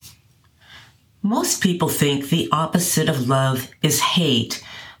Most people think the opposite of love is hate,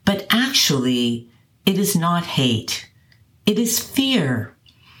 but actually, it is not hate. It is fear.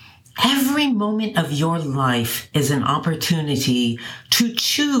 Every moment of your life is an opportunity to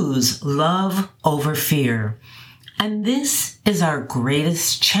choose love over fear. And this is our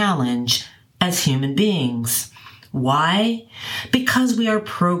greatest challenge as human beings. Why? Because we are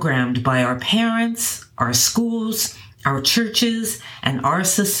programmed by our parents, our schools, our churches, and our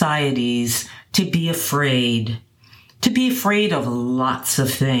societies to be afraid of lots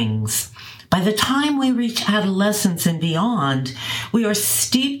of things. By the time we reach adolescence and beyond, we are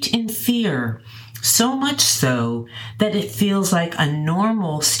steeped in fear, so much so that it feels like a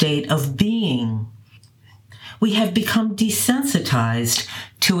normal state of being. We have become desensitized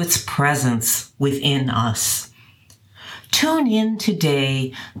to its presence within us. Tune in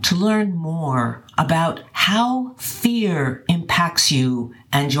today to learn more about how fear impacts you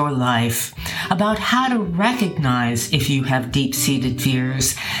and your life, about how to recognize if you have deep-seated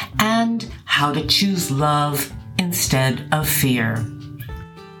fears, and how to choose love instead of fear.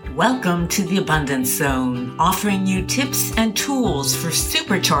 Welcome to the Abundance Zone, offering you tips and tools for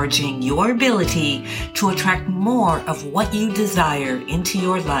supercharging your ability to attract more of what you desire into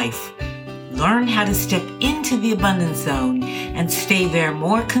your life. Learn how to step into the abundance zone and stay there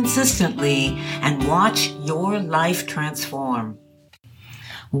more consistently and watch your life transform.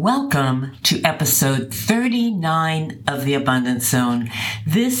 Welcome to episode 39 of the Abundance Zone.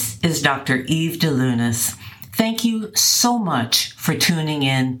 This is Dr. Eve DeLunas. Thank you so much for tuning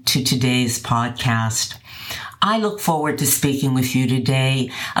in to today's podcast. I look forward to speaking with you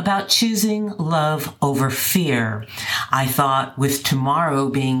today about choosing love over fear. I thought with tomorrow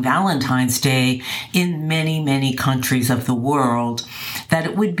being Valentine's Day in many, many countries of the world, that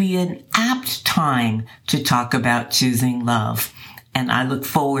it would be an apt time to talk about choosing love. And I look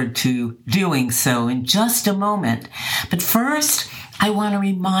forward to doing so in just a moment. But first, I want to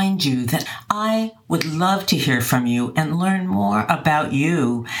remind you that I would love to hear from you and learn more about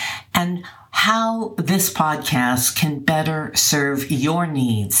you and how this podcast can better serve your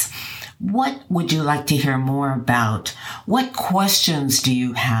needs. What would you like to hear more about? What questions do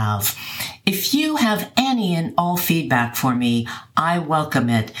you have? If you have any and all feedback for me, I welcome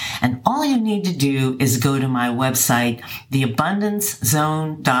it. And all you need to do is go to my website,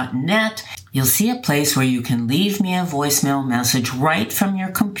 theabundancezone.net. You'll see a place where you can leave me a voicemail message right from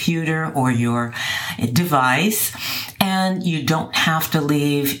your computer or your device. And you don't have to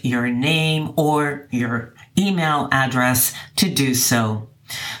leave your name or your email address to do so.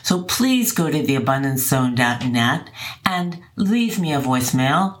 So please go to theabundancezone.net and leave me a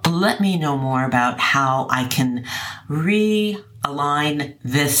voicemail. Let me know more about how I can realign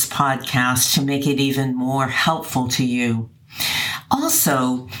this podcast to make it even more helpful to you.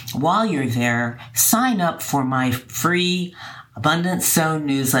 Also, while you're there, sign up for my free Abundance Zone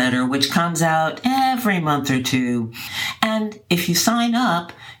newsletter, which comes out every month or two. And if you sign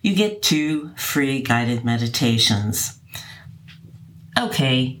up, you get 2 free guided meditations.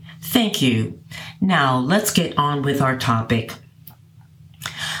 Okay, thank you. Now let's get on with our topic.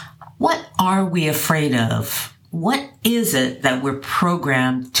 What are we afraid of? What is it that we're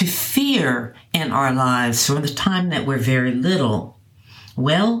programmed to fear in our lives from the time that we're very little?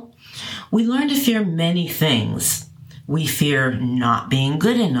 Well, we learn to fear many things. We fear not being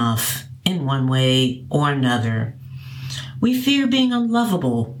good enough in one way or another. We fear being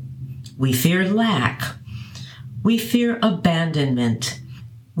unlovable. We fear lack. We fear abandonment.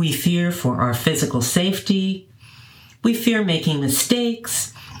 We fear for our physical safety. We fear making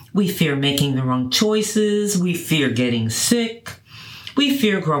mistakes. We fear making the wrong choices. We fear getting sick. We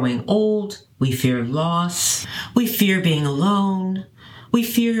fear growing old. We fear loss. We fear being alone. We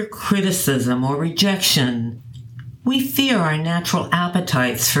fear criticism or rejection. We fear our natural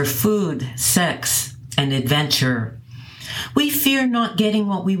appetites for food, sex, and adventure. We fear not getting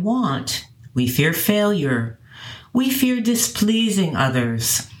what we want. We fear failure. We fear displeasing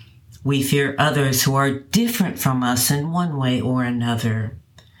others. We fear others who are different from us in one way or another.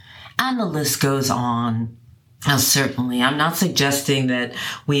 And the list goes on. Now, certainly, I'm not suggesting that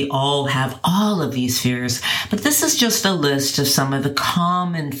we all have all of these fears, but this is just a list of some of the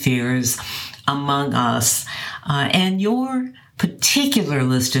common fears among us. And your particular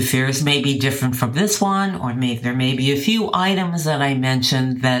list of fears may be different from this one, or there may be a few items that I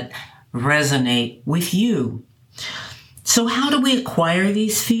mentioned that resonate with you. So how do we acquire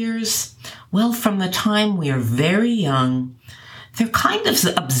these fears? Well, from the time we are very young, they're kind of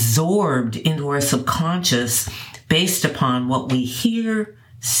absorbed into our subconscious based upon what we hear,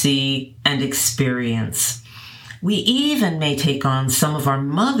 see, and experience. We even may take on some of our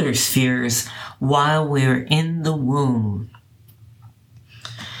mother's fears while we're in the womb.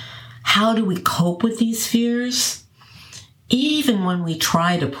 How do we cope with these fears? Even when we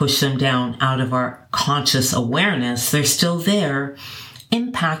try to push them down out of our conscious awareness, they're still there,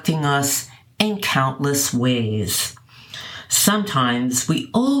 impacting us in countless ways. Sometimes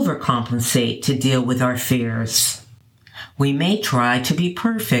we overcompensate to deal with our fears. We may try to be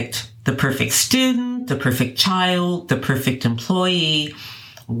perfect, the perfect student, the perfect child, the perfect employee,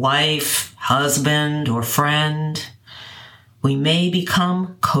 wife, husband, or friend. We may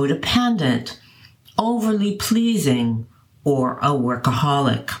become codependent, overly pleasing, or a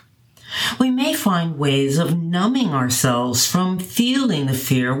workaholic. We may find ways of numbing ourselves from feeling the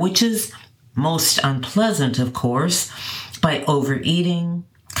fear, which is most unpleasant, of course, by overeating,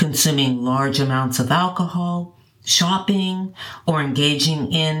 consuming large amounts of alcohol, shopping, or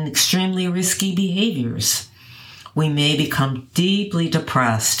engaging in extremely risky behaviors. We may become deeply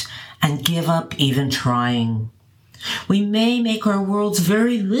depressed and give up even trying. We may make our worlds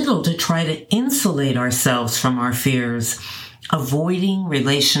very little to try to insulate ourselves from our fears, avoiding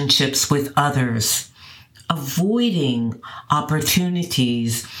relationships with others, avoiding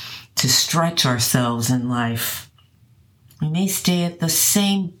opportunities to stretch ourselves in life. We may stay at the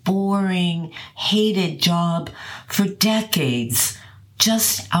same boring, hated job for decades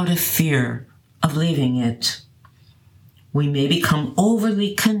just out of fear of leaving it. We may become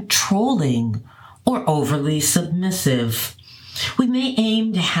overly controlling or overly submissive. We may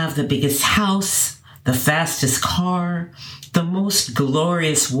aim to have the biggest house, the fastest car, the most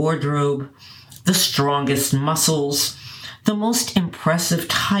glorious wardrobe, the strongest muscles, the most impressive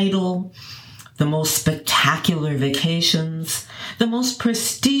title, the most spectacular vacations, the most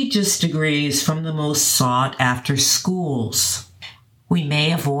prestigious degrees from the most sought-after schools. We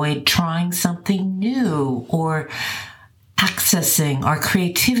may avoid trying something new or accessing our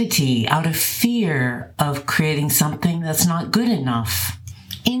creativity out of fear of creating something that's not good enough.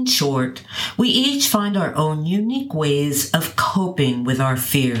 In short, we each find our own unique ways of coping with our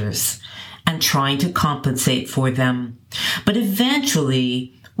fears and trying to compensate for them. But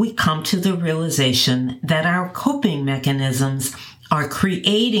eventually, we come to the realization that our coping mechanisms are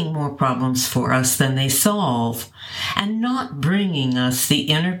creating more problems for us than they solve and not bringing us the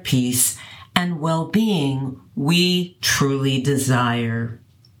inner peace and well-being we truly desire.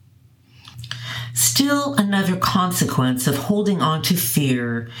 Still, another consequence of holding on to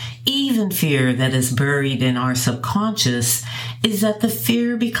fear, even fear that is buried in our subconscious, is that the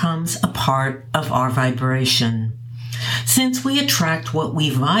fear becomes a part of our vibration. Since we attract what we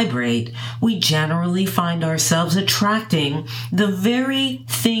vibrate, we generally find ourselves attracting the very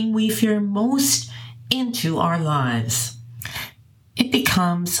thing we fear most into our lives. It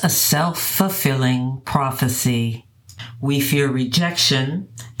becomes a self-fulfilling prophecy. We fear rejection,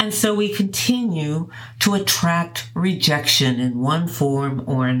 and so we continue to attract rejection in one form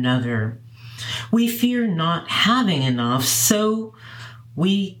or another. We fear not having enough, so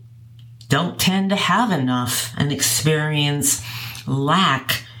we don't tend to have enough and experience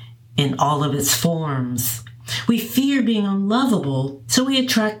lack in all of its forms. We fear being unlovable, so we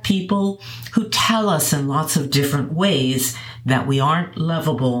attract people who tell us in lots of different ways that we aren't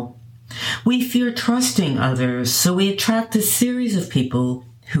lovable. We fear trusting others, so we attract a series of people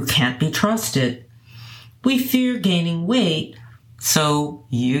who can't be trusted. We fear gaining weight, so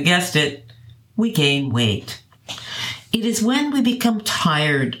you guessed it, we gain weight. It is when we become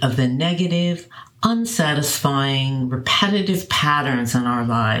tired of the negative, unsatisfying, repetitive patterns in our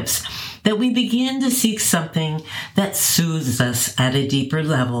lives that we begin to seek something that soothes us at a deeper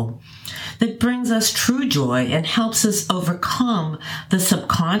level, that brings us true joy and helps us overcome the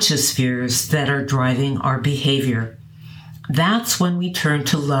subconscious fears that are driving our behavior. That's when we turn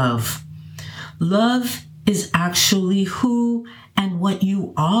to love. Love is actually who and what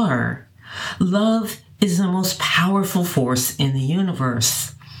you are. Love is the most powerful force in the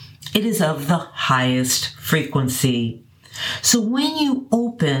universe. It is of the highest frequency. So when you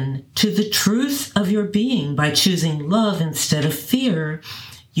open to the truth of your being by choosing love instead of fear,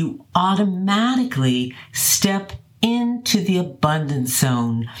 you automatically step into the abundance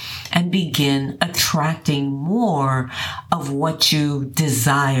zone and begin attracting more of what you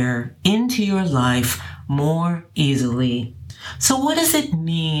desire into your life more easily. So what does it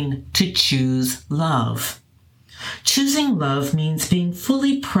mean to choose love? Choosing love means being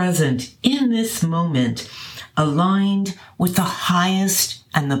fully present in this moment, aligned with the highest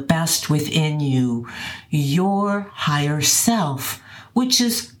and the best within you, your higher self, which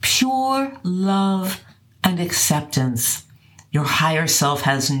is pure love and acceptance. Your higher self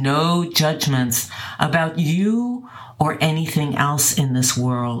has no judgments about you or anything else in this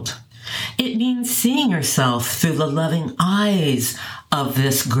world. It means seeing yourself through the loving eyes of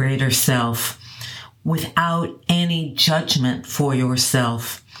this greater self, without any judgment for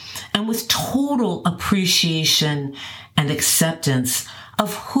yourself, and with total appreciation and acceptance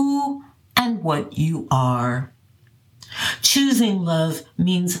of who and what you are. Choosing love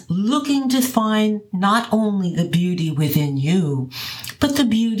means looking to find not only the beauty within you, but the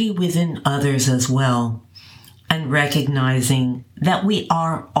beauty within others as well, and recognizing that we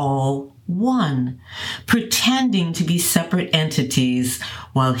are all one, pretending to be separate entities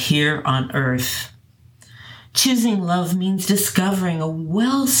while here on earth. Choosing love means discovering a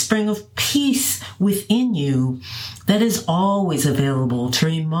wellspring of peace within you that is always available to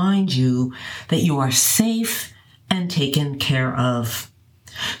remind you that you are safe and taken care of.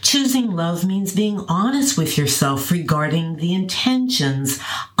 Choosing love means being honest with yourself regarding the intentions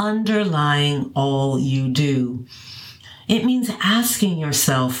underlying all you do. It means asking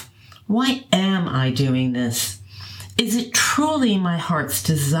yourself, why am I doing this? Is it truly my heart's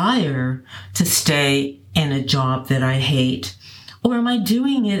desire to stay in a job that I hate? Or am I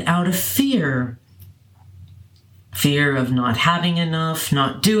doing it out of fear? Fear of not having enough,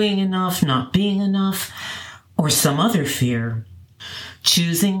 not doing enough, not being enough, or some other fear.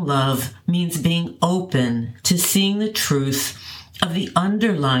 Choosing love means being open to seeing the truth of the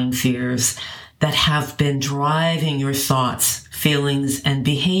underlying fears that have been driving your thoughts, feelings, and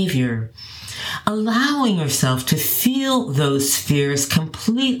behavior. Allowing yourself to feel those fears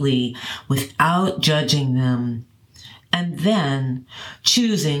completely without judging them, and then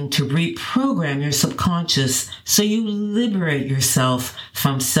choosing to reprogram your subconscious so you liberate yourself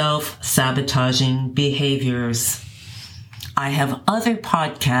from self-sabotaging behaviors. I have other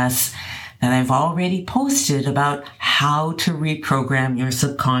podcasts that I've already posted about how to reprogram your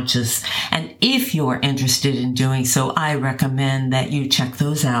subconscious, and if you are interested in doing so, I recommend that you check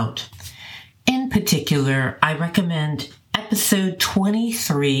those out. In particular, I recommend episode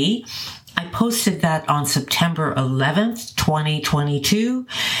 23. I posted that on September 11th, 2022,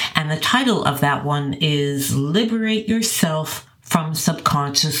 and the title of that one is Liberate Yourself from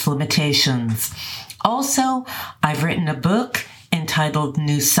Subconscious Limitations. Also, I've written a book entitled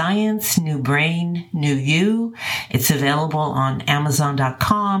New Science, New Brain, New You. It's available on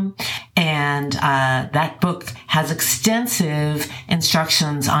Amazon.com, and that book has extensive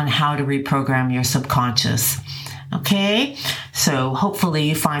instructions on how to reprogram your subconscious. Okay, so hopefully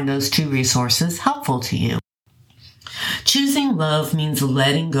you find those two resources helpful to you. Choosing love means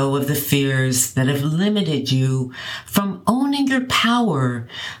letting go of the fears that have limited you from owning your power,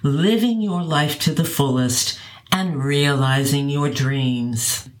 living your life to the fullest, and realizing your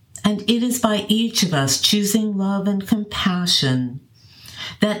dreams. And it is by each of us choosing love and compassion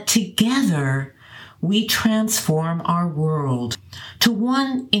that together we transform our world to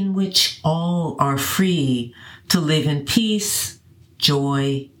one in which all are free to live in peace,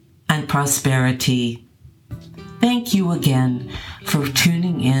 joy, and prosperity. Thank you again for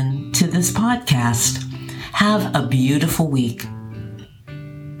tuning in to this podcast. Have a beautiful week.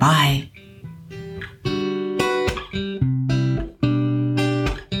 Bye.